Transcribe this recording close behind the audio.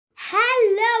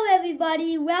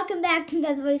everybody, welcome back to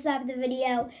another voice of the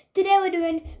video. Today we're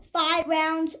doing 5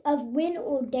 rounds of Win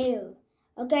or Dare.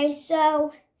 Okay,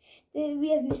 so we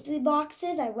have mystery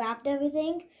boxes. I wrapped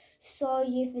everything.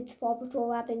 Sorry if it's Paw Patrol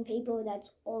wrapping paper,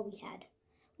 that's all we had.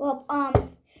 Well,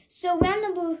 so round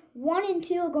number 1 and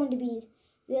 2 are going to be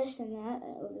this and that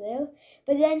over there.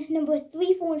 But then number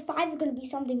 3, 4, and 5 is going to be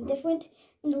something different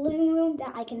in the living room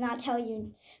that I cannot tell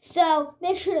you. So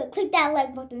make sure to click that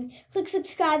like button, click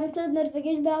subscribe, and click the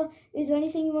notification bell. Is there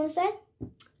anything you want to say?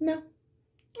 No.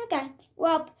 Okay.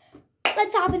 Well,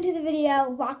 let's hop into the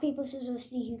video. Rock, paper, scissors,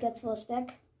 see who gets first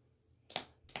pick.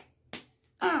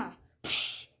 I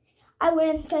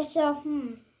win. Okay, so,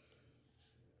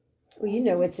 Well, you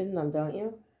know what's in them, don't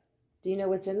you? Do you know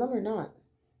what's in them or not?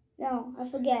 No, I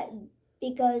forget.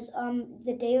 Because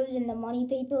the dares and the money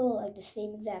paper are like the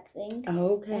same exact thing.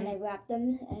 Oh, okay. And I wrapped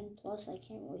them, and plus I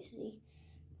can't really see.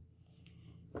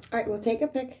 All right, we'll take a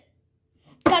pick.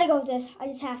 Gotta go with this. I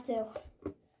just have to.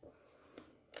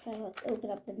 Okay, let's open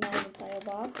up the main entire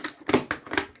box.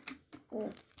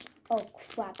 Oh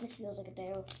crap! This feels like a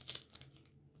dare.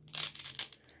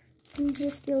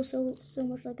 This feels so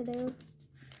much like a dare.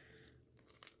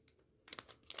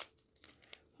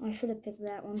 I should have picked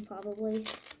that one probably.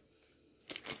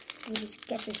 Let me just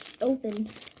get this open.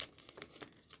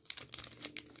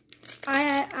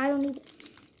 I don't need.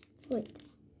 Wait,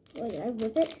 did I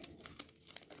rip it?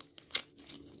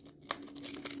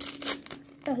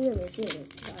 Oh, here it is.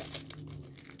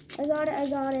 Got it. I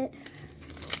got it.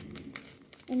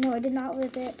 And no, I did not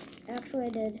rip it. Actually, I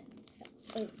did.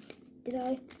 Wait, did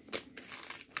I?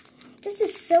 This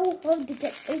is so hard to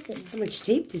get open. How much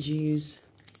tape did you use?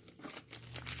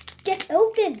 Get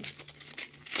open!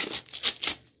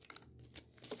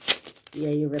 Yeah,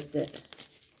 you ripped it.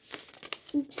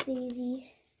 Oops,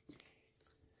 Daisy.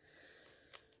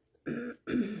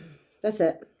 That's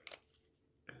it.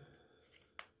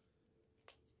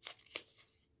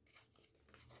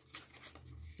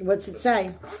 What's it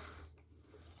say?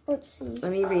 Let's see.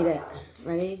 Let me read it.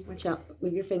 Ready? Watch out.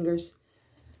 Move your fingers.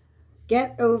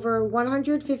 Get over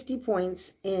 150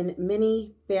 points in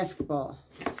mini basketball.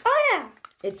 Oh, yeah.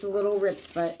 It's a little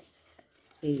ripped, but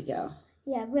here you go.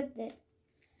 Yeah, ripped it.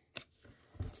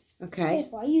 Okay.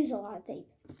 I use a lot of tape.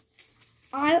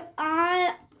 I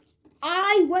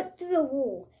went through the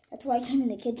wall. That's why I came in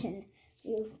the kitchen.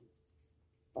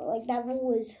 But like that wall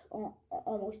was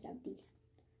almost empty.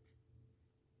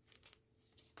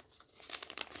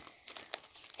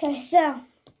 Okay, so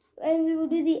and we will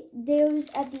do the dares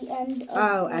at the end.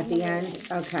 At the end.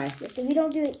 Okay. Yeah, so we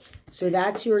don't do it. So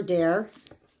that's your dare.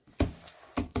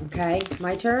 Okay,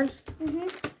 my turn.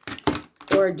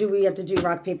 Or do we have to do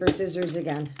rock, paper, scissors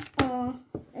again?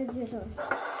 It's your turn.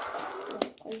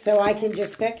 So I can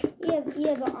just pick? Yeah,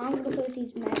 but I'm going to put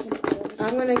these magnet balls.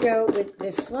 I'm going to go with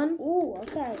this one. Ooh,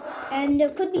 okay. And there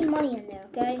could be money in there,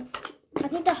 okay? I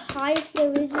think the highest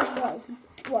there is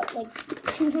what, like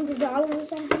 $200 or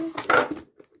something?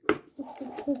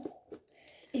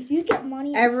 If you get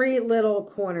money... Every little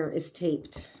corner is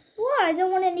taped. What? I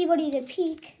don't want anybody to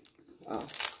peek. Oh.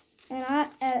 And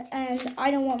I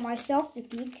don't want myself to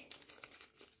peek.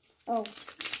 Oh.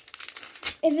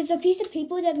 If it's a piece of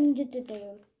paper, that means it's a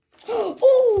dare.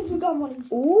 Oh, we got money.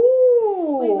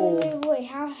 Ooh. Wait.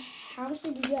 How much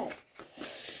did you get?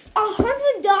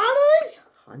 $100?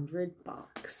 $100.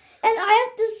 And I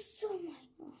have to. Oh my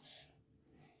gosh.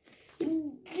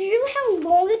 Do you know how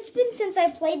long it's been since I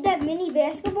played that mini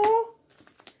basketball?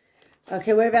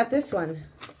 Okay, what about this one?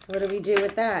 What do we do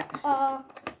with that?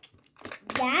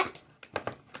 That.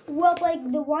 Well, like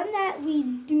the one that we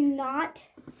do not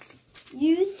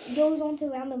use goes on to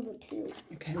round number 2.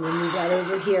 Okay, we'll move that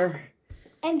over here.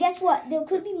 And guess what? There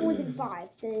could be more than 5.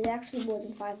 There's actually more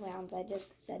than 5 rounds. I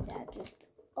just said that.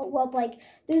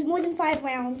 There's more than 5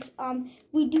 rounds.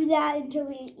 We do that until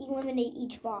we eliminate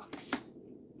each box.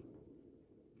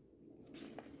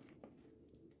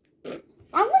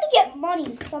 I'm gonna get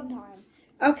money sometime.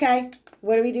 Okay,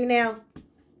 what do we do now?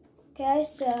 Okay,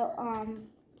 so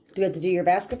Do we have to do your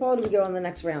basketball or do we go on the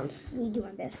next round? we do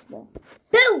my basketball.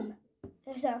 Boom!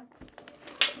 Okay, so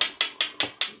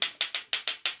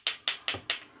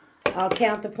I'll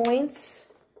count the points.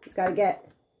 It's got to get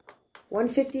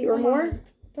 150 or more.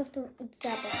 Just to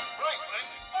exactly.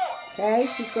 Okay,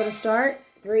 who's going to start?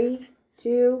 3,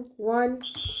 2, 1.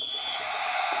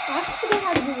 I actually forget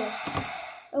how to do this.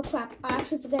 Oh crap! I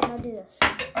actually forget how to do this.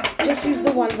 Just use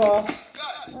the one ball.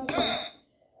 Okay.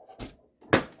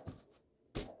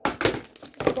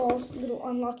 Ball's a little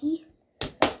unlucky.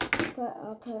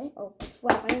 Okay. Oh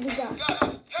crap! I only got.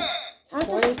 I have to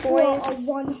 20 score points.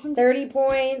 a 100. 30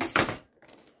 points.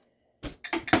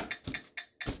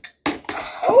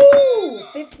 Oh!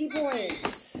 50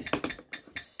 points.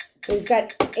 So he's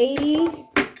got 80.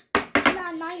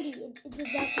 Not 90. It's a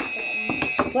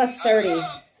deduction. Plus 30.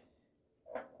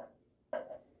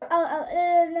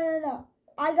 No.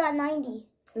 I got 90.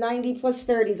 90 plus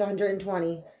 30 is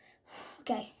 120.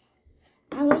 Okay.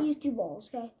 I'm going to use 2 balls,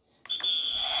 okay?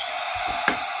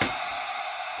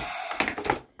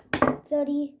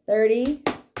 30. 30.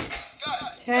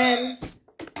 10.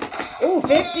 Ooh,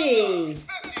 50.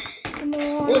 Come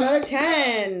on. Ooh, another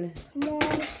 10. Come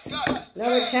on.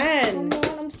 Another 10. Come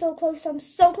on. I'm so close. I'm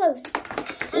so close.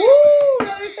 Ooh,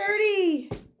 another 30.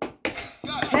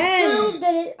 10. Boom,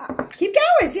 did it. Keep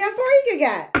going. See how far you can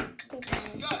get. Okay,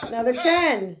 fine. Another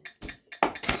 10.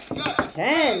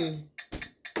 10.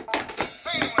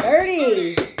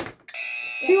 30.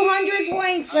 200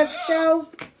 points. Let's show.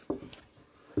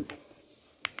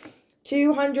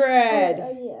 200. Yeah,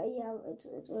 it's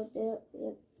right there.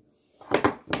 Yeah.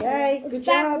 Okay, good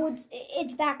job.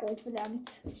 It's backwards for them.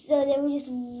 So they were just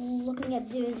looking at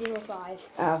 005.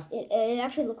 Oh. It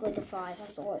actually looked like a 5. I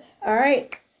saw it. All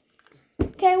right.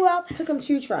 Okay, well. Took him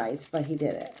 2 tries, but he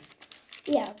did it.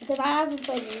 Yeah, because I haven't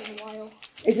played it in a while.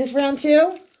 Is this round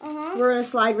 2? Uh-huh. We're going to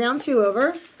slide round 2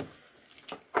 over.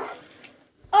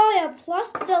 Oh, yeah,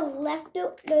 plus the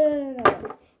leftover. No.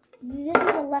 This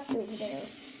is a leftover there.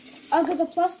 Oh, because the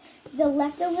plus the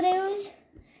leftover there is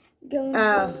going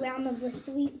to round number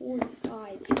 3, 4,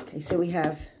 5. Okay, so we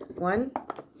have 1,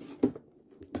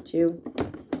 2,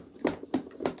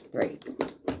 3.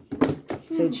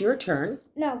 So it's your turn.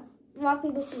 No, rock,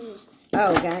 paper, scissors.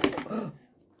 Oh, okay.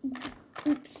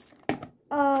 Oops.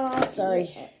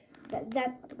 Sorry.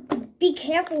 That. Be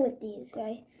careful with these,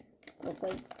 guys. Oh,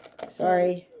 wait.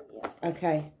 Sorry. Yeah.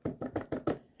 Okay.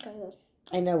 Okay.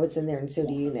 I know what's in there, and so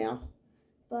do you now.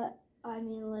 But, I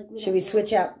mean, like... Should we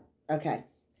switch up? Okay.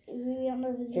 We don't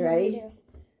know if it's... You ready?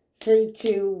 3,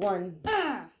 2, 1.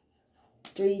 Ah!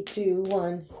 3, 2,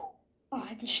 1. Oh,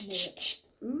 I just did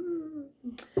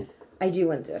it. I do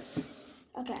want this.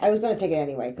 Okay. I was going to pick it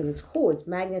anyway, because it's cool. It's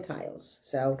Magnetiles.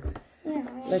 So, Yeah,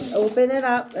 let's open it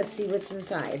up. Let's see what's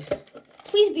inside.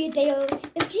 Please be a Dale.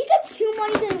 If she gets 2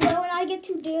 monies in a row and I get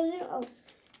 2 Dales in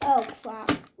oh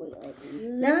crap. Wait, like,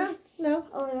 No.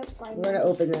 Oh, that's fine. We're going to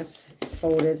open this. It's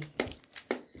folded.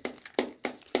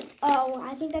 Oh,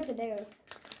 I think that's a Dale.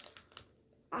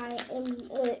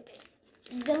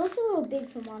 That looks a little big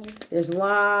for money. There's a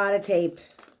lot of tape.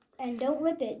 And don't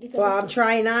rip it. Because Well, I'm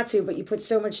trying not to, but you put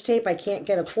so much tape, I can't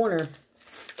get a corner.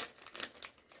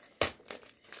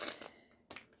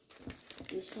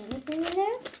 Do you see anything in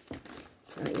there?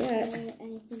 Not yet.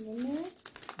 Anything in there?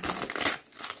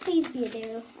 Please be a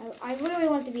Dale. I really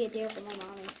want to be a Dale for my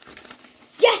mommy.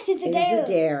 Yes, it's a It Dale. is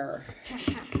a dare.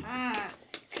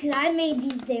 Because I made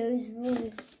these Dales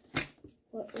really...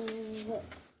 What?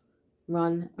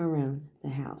 Run around the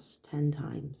house 10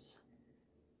 times.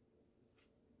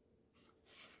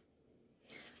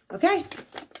 Okay,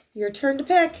 your turn to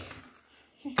pick.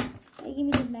 Hey, give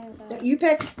me these magnifiers. You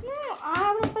pick. No,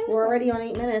 I want to play with We're them. already on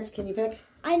 8 minutes. Can you pick?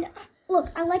 Look,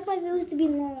 I like my videos to be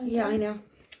long. Yeah, I know.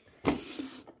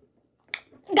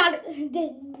 Got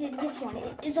it. This one.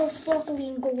 It's all sparkly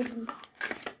and golden.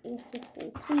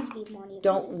 Please be money.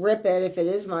 Don't rip it if it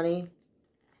is money.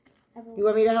 You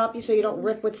want me to help you so you don't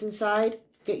rip what's inside?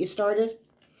 Get you started?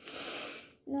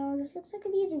 No, this looks like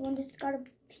an easy one. Just gotta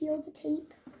peel the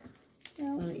tape.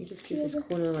 No. Why don't you just keep this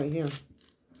corner right here?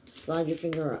 Slide your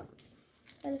finger up.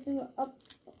 Slide the finger up.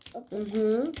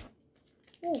 Mm-hmm.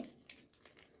 Oh.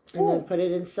 And then put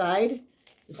it inside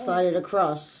and slide it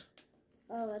across.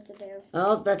 Oh, that's a dare.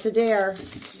 Oh, that's a dare.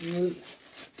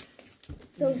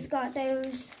 Those got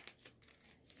dares.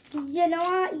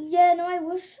 I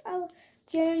wish I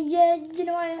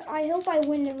hope I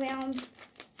win the rounds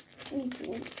 3,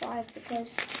 4, 5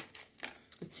 because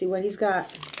Let's see what he's got.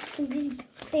 these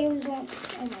dares won't.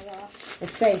 Oh my gosh.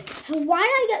 Let's see. Why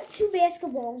did I get 2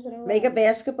 basketballs in a row? Make a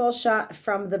basketball shot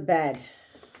from the bed.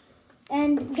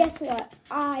 And guess what?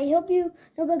 I hope you.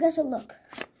 No, but guess what?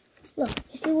 Look.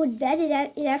 You see what bed?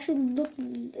 It actually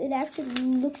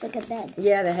looks like a bed.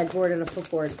 Yeah, the headboard and a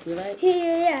footboard. You right?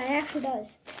 Yeah, it actually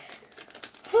does.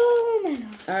 Oh my god.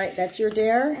 All right, that's your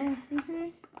dare.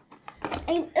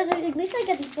 At least I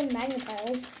get these fun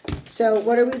magnifiers. So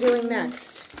what are we doing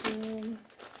next?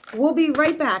 We'll be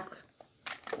right back.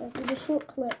 With a short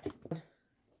clip.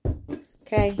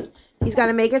 Okay, he's got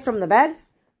to make it from the bed.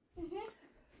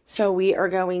 So we are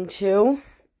going to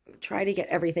try to get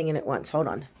everything in at once. Hold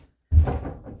on.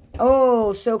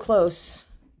 Oh, so close.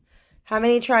 How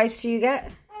many tries do you get?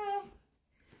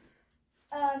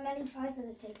 Many tries as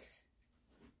it takes.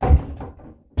 I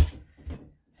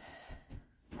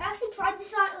actually tried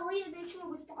this out earlier to make sure it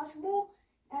was possible,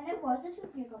 And it was. It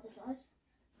took me a couple tries.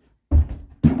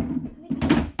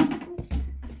 Oops.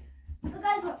 But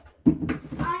guys, look.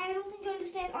 I don't think you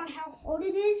understand on how hard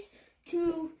it is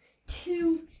to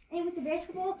aim with the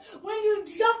basketball when you're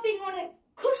jumping on a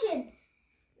cushion.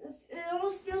 It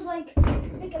almost feels like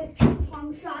making a ping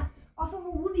pong shot off of a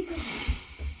whoopee cushion.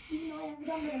 Even though I haven't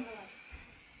done that in my life.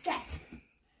 Okay.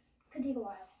 Could take a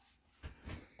while.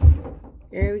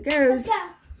 There he goes. Let's go.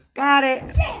 Got it.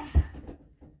 Yeah.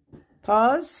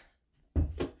 Pause.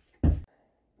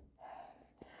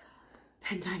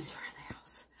 10 times around the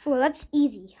house. Well, that's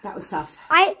easy. That was tough.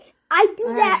 I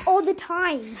do that all the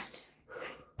time.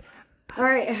 All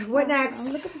right, what next?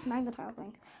 Look at this magnetar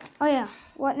thing. Oh yeah,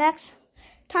 what next?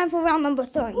 Time for round number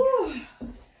 3. Whew.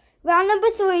 Round number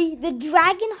 3, the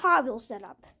Dragon Hot Wheel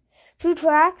setup. 2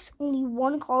 tracks, only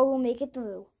 1 car will make it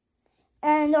through.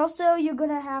 And also, you're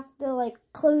gonna have to like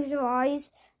close your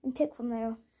eyes and pick from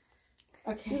there.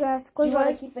 Okay. You're gonna have to close your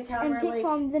eyes keep the and camera pick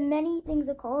from the many things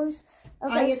of cars.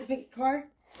 Okay. I get to pick a car?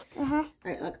 Uh-huh. All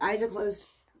right, look, eyes are closed.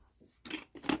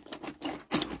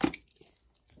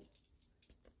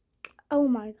 Oh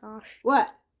my gosh.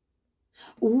 What?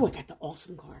 Ooh, I got the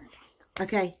awesome car.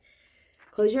 Okay.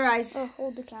 Close your eyes. Oh,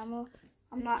 hold the camera.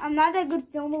 I'm not that good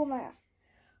filmer with my.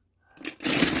 This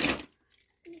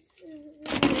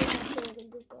is like a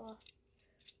good car.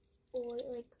 Or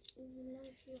like,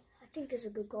 I think this is a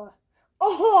good car.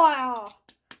 Oh!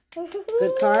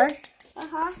 Good car?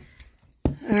 Uh-huh.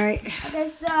 All right. Okay,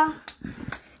 so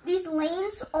these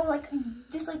lanes are like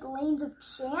just like lanes of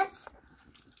chance.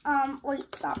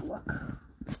 Wait, stop, look.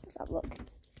 Stop, look.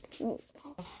 Wait.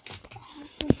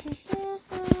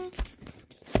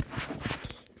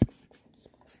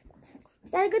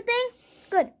 Is that a good thing?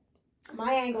 Good.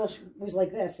 My angle was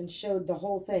like this and showed the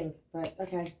whole thing, but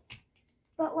okay.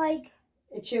 But like,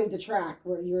 it showed the track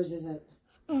where yours isn't.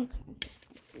 okay.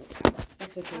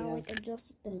 That's okay. I'll Though. like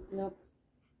adjust it. Nope.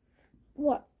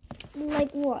 What?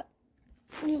 Like what?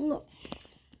 Look.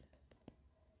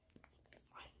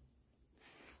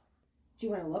 Do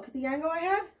you want to look at the angle I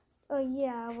had? Oh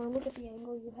yeah, we'll look at the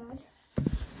angle you had.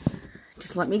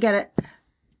 Just let me get it.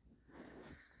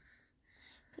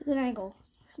 Good angle.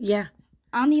 Yeah.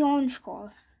 I'm the orange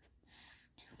car.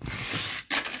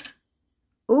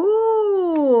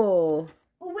 Ooh.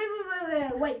 Oh,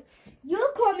 wait.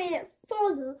 Your car made it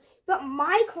farther, but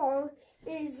my car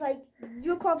is like,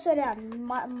 your car upside down.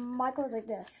 My car's like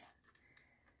this.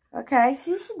 Okay.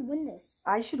 You should win this.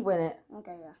 I should win it.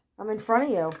 Okay, yeah. I'm in front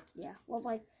of you. Yeah, well,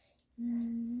 like,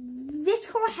 this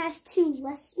car has 2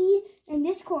 less speed, and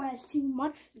this car has too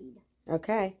much speed.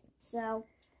 Okay. So,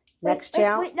 Next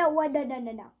challenge. Wait, no.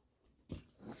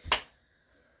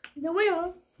 The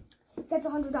winner gets a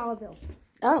 $100 bill.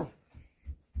 Oh.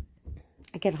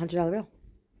 I get a $100 bill.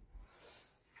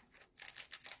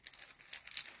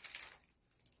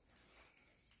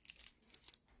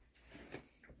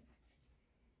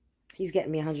 He's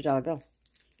getting me a $100 bill,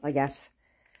 I guess.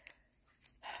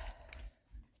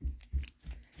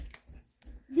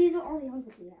 These are all the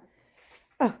 100 we have.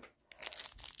 Oh.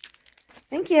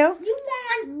 Thank you. You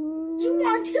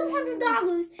won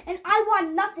 $200 and I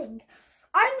won nothing.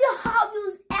 I'm the Hot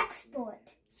Wheels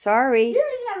expert. Sorry. You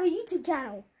don't even have a YouTube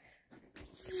channel.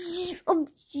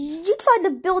 You tried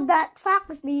to build that track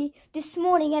with me this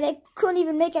morning and it couldn't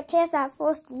even make it past that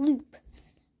first loop.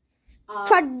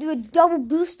 Tried to do a double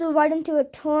booster right into a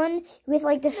turn with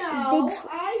like this big.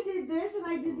 I did this and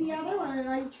I did the other one and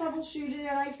I troubleshooted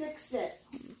and I fixed it.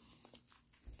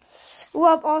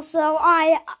 Well, also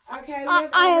Okay, we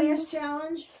have the last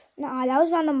challenge. Nah, that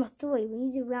was round number 3. We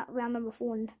need to do round number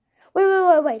 4.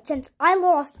 Wait. Since I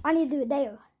lost, I need to do it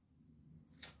there.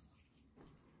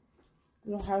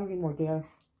 We don't have any more, dear.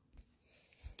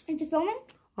 Is it filming?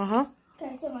 Uh-huh.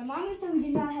 Okay, so my mom said we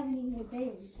did not have any more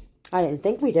days. I didn't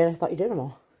think we did. I thought you did them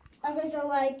all. Okay, so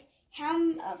like,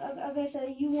 okay, so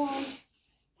you won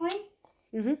 20?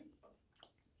 Mm-hmm.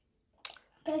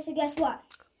 Okay, so guess what?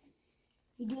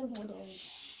 You do have more days.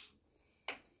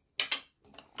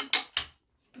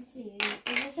 Let's see,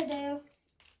 is this a day?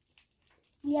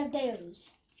 We have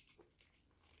days.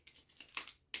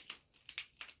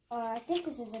 I think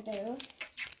this is a day.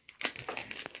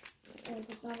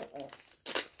 It's not a,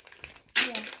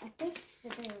 yeah, I think this is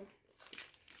a day.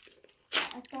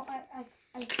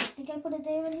 I think I put a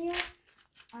day in here.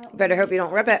 Better hope you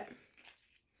don't rip it.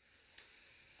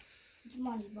 It's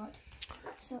money, but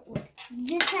so look,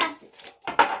 this has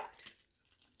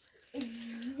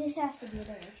to be a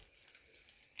day.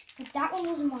 But that one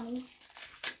was money.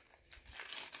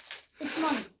 It's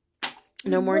money.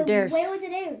 No more dares. Where were the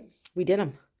dares? We did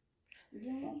them. You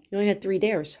didn't know? You only had 3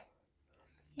 dares.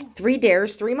 Yeah. 3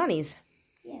 dares, 3 monies.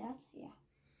 Yeah, yeah.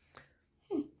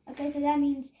 Okay, so that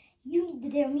means you need to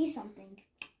dare me something.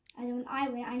 And when I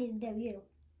win, I need to dare you.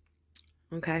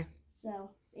 Okay.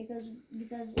 So because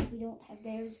if we don't have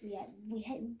dares, we had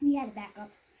to back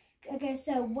up. Okay,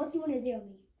 so what do you want to dare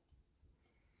me?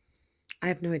 I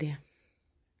have no idea.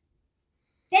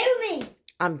 Dare me!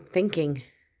 I'm thinking.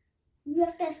 You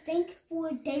have to think for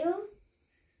a dare?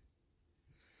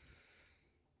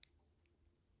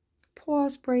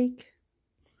 Pause break.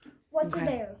 What's a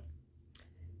dare?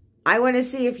 I want to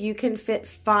see if you can fit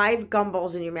 5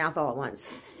 gumballs in your mouth all at once.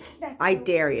 I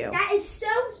dare you. That is so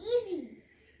easy.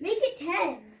 Make it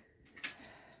 10.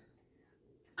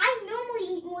 I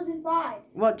normally eat more than 5.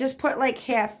 Well, just put like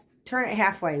half, turn it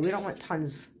halfway. We don't want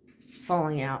tons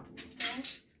falling out. Okay.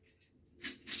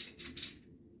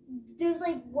 There's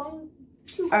like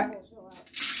 2 gumballs fall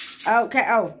out. Okay,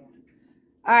 oh. All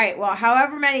right, well,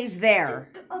 however many's there.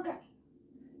 Okay.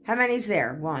 How many's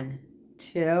there? 1,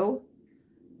 2,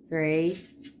 3,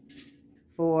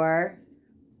 4,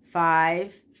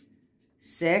 5,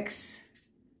 6,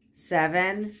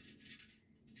 7,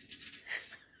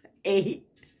 8,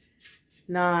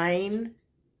 9,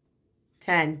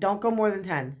 10. Don't go more than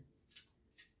 10.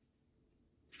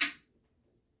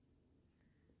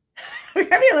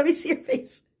 Come here, let me see your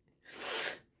face.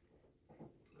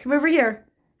 Come over here.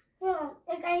 Well,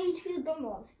 like I need 2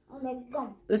 gumballs. I'll make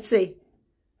gum. Let's see.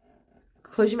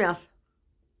 Close your mouth.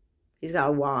 He's got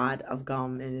a wad of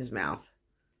gum in his mouth.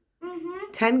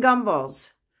 10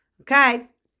 gumballs. Okay.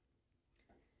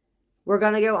 We're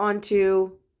going to go on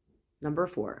to number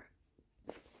 4.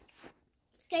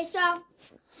 Okay, so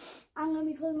I'm going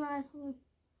to be closing my eyes.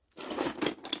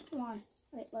 Come on.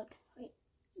 Wait, look. Wait.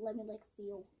 Let me, like,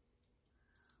 feel.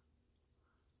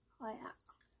 Oh,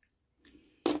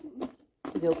 yeah.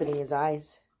 He's opening his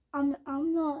eyes. I'm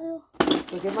not ill.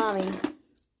 Look at mommy.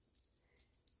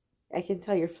 I can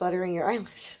tell you're fluttering your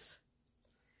eyelashes.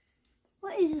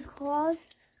 What is this called?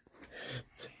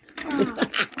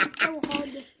 It's so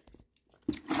hard to...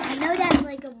 I know that's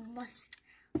like a must.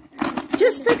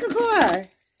 Just pick a car.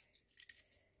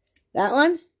 That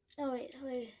one? Oh, wait.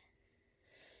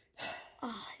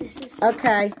 Oh, this is...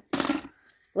 Okay.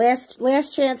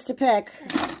 Last chance to pick.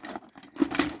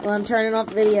 Well, I'm turning off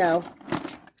the video.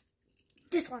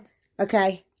 This one.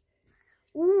 Okay.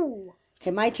 Ooh.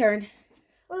 Okay, my turn.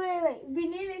 Wait. We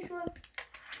need to make sure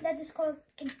that this car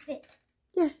can fit.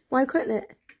 Yeah, why couldn't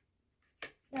it?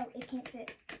 No, it can't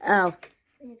fit. Oh.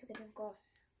 We need to pick a different car.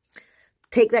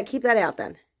 Keep that out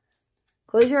then.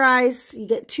 Close your eyes. You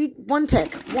get 1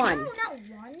 pick. 1. No, not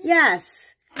 1.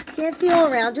 Yes. Can't feel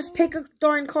around. Just pick a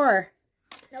darn car.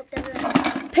 Nope, that's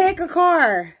right. Pick a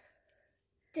car.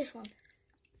 This one.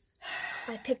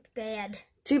 I picked bad.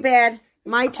 Too bad.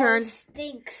 This My car turn.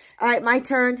 Stinks. All right, my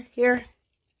turn. Here.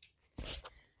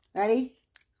 Ready?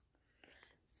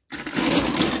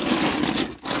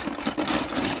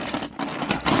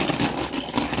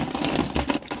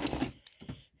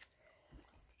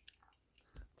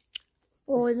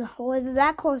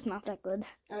 That car's not that good.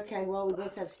 Okay, well, we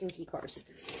both have stinky cars.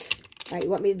 All right, you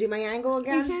want me to do my angle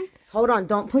again? Mm-hmm. Hold on.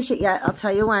 Don't push it yet. I'll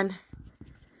tell you when.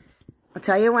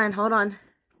 Hold on.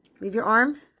 Leave your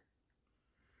arm.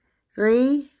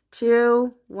 3,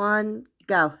 2, 1,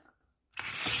 go.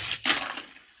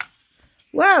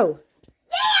 Whoa.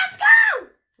 Yeah, let's go!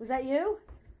 Was that you?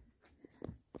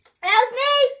 That was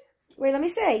me! Wait, let me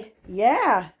see.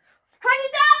 Yeah.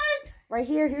 $100! Right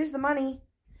here. Here's the money.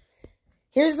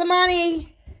 Here's the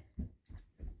money.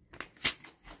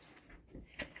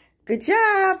 Good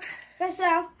job. Okay,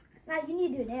 so now you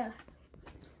need to do a dare.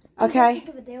 Okay. Think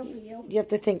of a dare for you. You have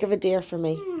to think of a dare for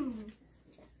me.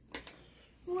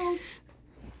 Well,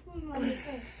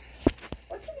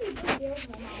 what can you do dare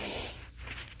for my mom?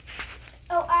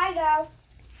 Oh, I know.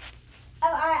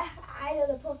 I know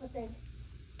the perfect thing.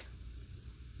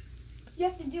 You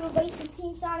have to do a race in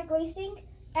Team Sonic Racing,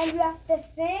 and you have to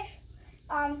finish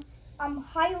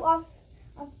higher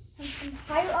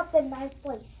up than 9th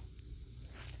place.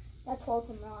 That's all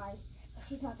from Rye.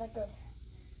 She's not that good.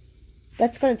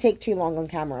 That's going to take too long on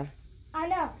camera. I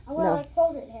know. I want to like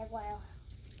pause it halfway.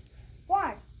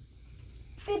 Why?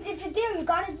 It's a deal. You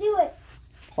gotta do it.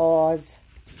 Pause.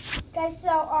 Guys,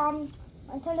 so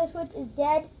Nintendo Switch is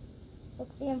dead.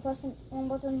 Let's see, I'm pressing one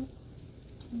button.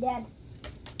 Dead.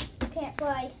 You can't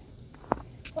play.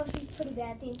 Plus, she's pretty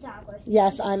bad. The entire course.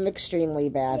 Yes, I'm extremely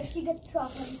bad. Yeah, she gets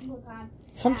 12 every single time.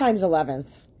 Sometimes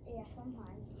 11th. Yeah,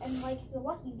 sometimes. And like, if you're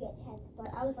lucky, you get 10th.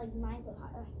 But I was like 9th or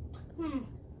higher.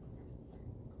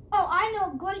 Oh, I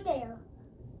know. Great there.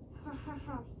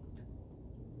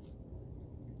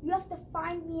 You have to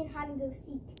find me and hide and go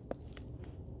seek.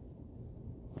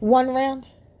 1 round?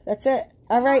 That's it?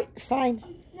 All right, fine.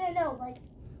 No, like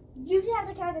You have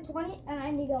to count to 20, and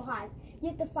I need to go hide. You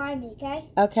have to find me, okay?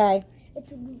 Okay.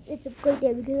 It's a good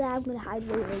day because I'm gonna hide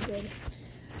really, really good.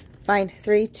 Fine.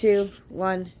 3, 2,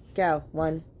 1, go.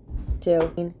 1,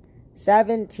 2,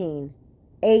 17,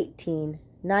 18,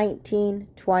 19,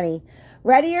 20.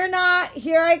 Ready or not,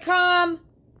 here I come.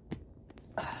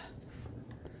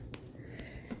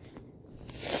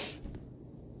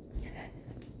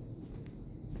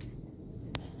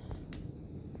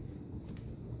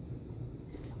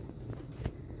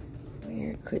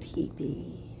 Where could he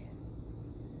be?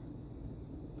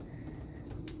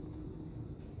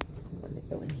 I'm going to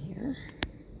go in here.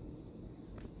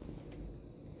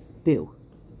 Boo.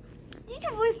 Did you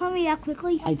really find me that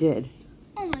quickly? I did.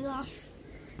 Oh my gosh.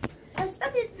 I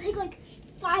expected it to take like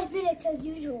 5 minutes as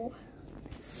usual.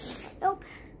 Nope.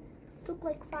 Took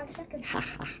like 5 seconds.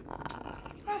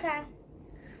 Okay.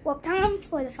 Well, time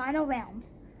for the final round.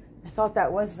 I thought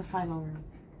that was the final round.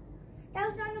 That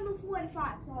was round number 4 and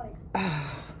 5, sorry.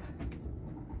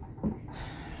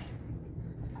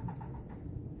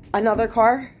 Another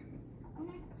car?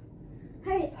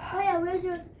 Hey, oh yeah, where's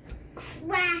your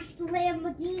crashed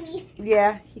Lamborghini?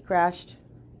 Yeah, he crashed.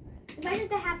 Imagine if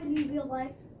that happened in real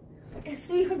life. Like a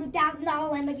 $300,000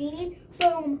 Lamborghini.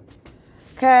 Boom.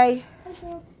 Okay. I'm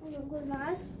gonna close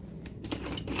my eyes.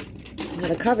 I'm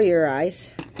going to cover your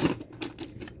eyes.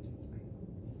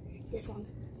 This one.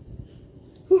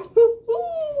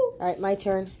 All right, my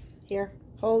turn. Here,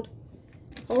 hold.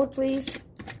 Hold, please.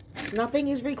 Nothing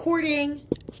is recording.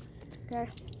 Okay.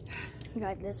 You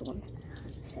got this one.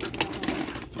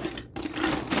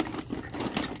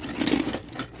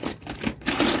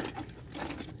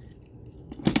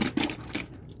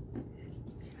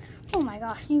 Oh my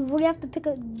gosh, you really have to pick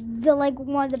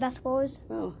one of the best colors.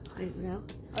 Oh, I don't know.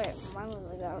 Alright, mine was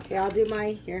like that. Okay, I'll do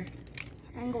my here.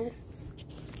 Angle.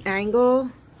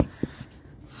 Angle.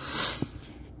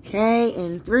 Okay,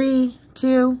 in 3,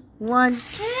 2, 1. No!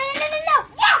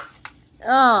 Yes!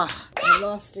 Oh, I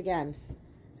lost again.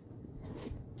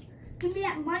 Give me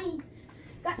that money.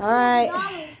 Got $200. All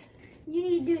right. You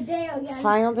need to do a dare again.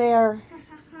 Final dare.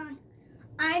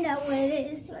 I know what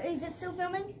it is. Is it still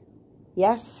filming?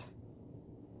 Yes.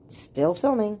 Still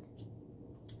filming.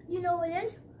 You know what it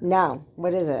is? No.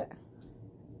 What is it?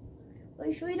 Are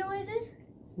you sure you know what it is?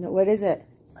 No. What is it?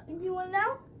 You want to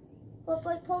know? Well,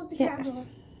 like, pause the Yeah. camera.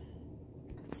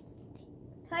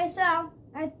 Okay, so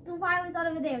I finally thought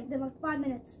of it there. It's been like 5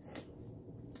 minutes.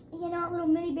 You know, a little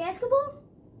mini basketball?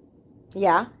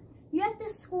 Yeah. You have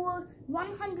to score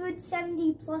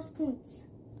 170 plus points.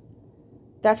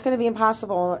 That's going to be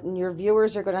impossible, and your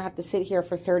viewers are going to have to sit here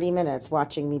for 30 minutes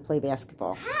watching me play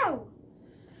basketball. How?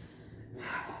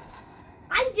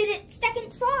 I did it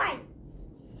second try.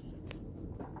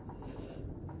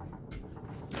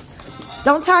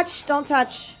 Don't touch. Don't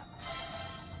touch.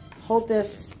 Hold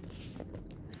this.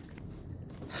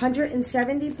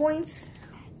 170 points.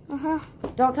 Uh-huh.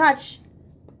 Don't touch.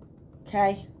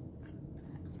 Okay.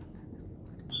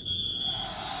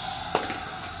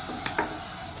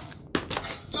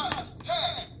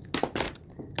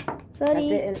 That 30,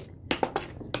 didn't.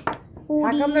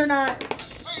 40. How come they're not?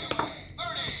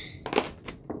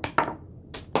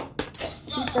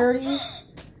 230s.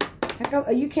 How come,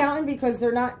 are you counting because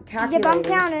they're not calculating? Yep, I'm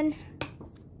counting.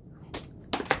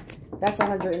 That's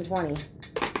 120.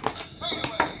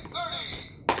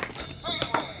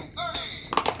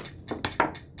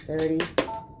 30.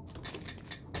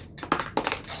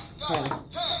 10.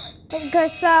 Okay,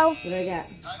 so What do I get?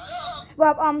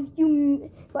 well,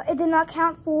 it did not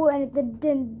count 4, and it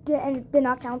did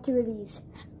not count 2 of these.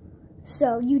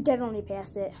 So you definitely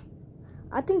passed it.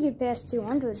 I think you passed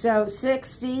 200. So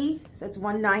 60. So it's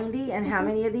 190. And how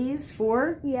many of these?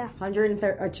 4? Yeah.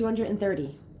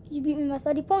 230. You beat me by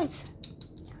 30 points.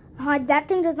 That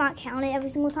thing does not count it every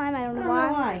single time. I don't know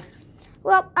why.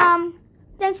 Well,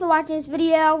 thanks for watching this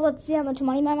video. Let's see how much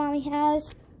money my mommy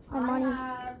has. My money. I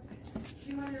have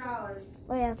 $200.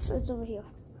 Oh yeah, so it's over here.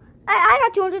 I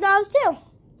got $200 too.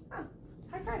 Oh,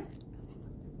 high five.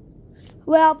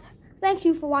 Well, thank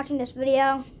you for watching this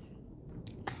video.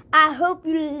 I hope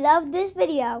you loved this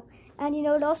video. And you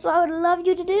know what also I would love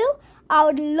you to do? I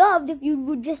would love if you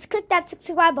would just click that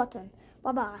subscribe button.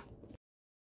 Bye-bye.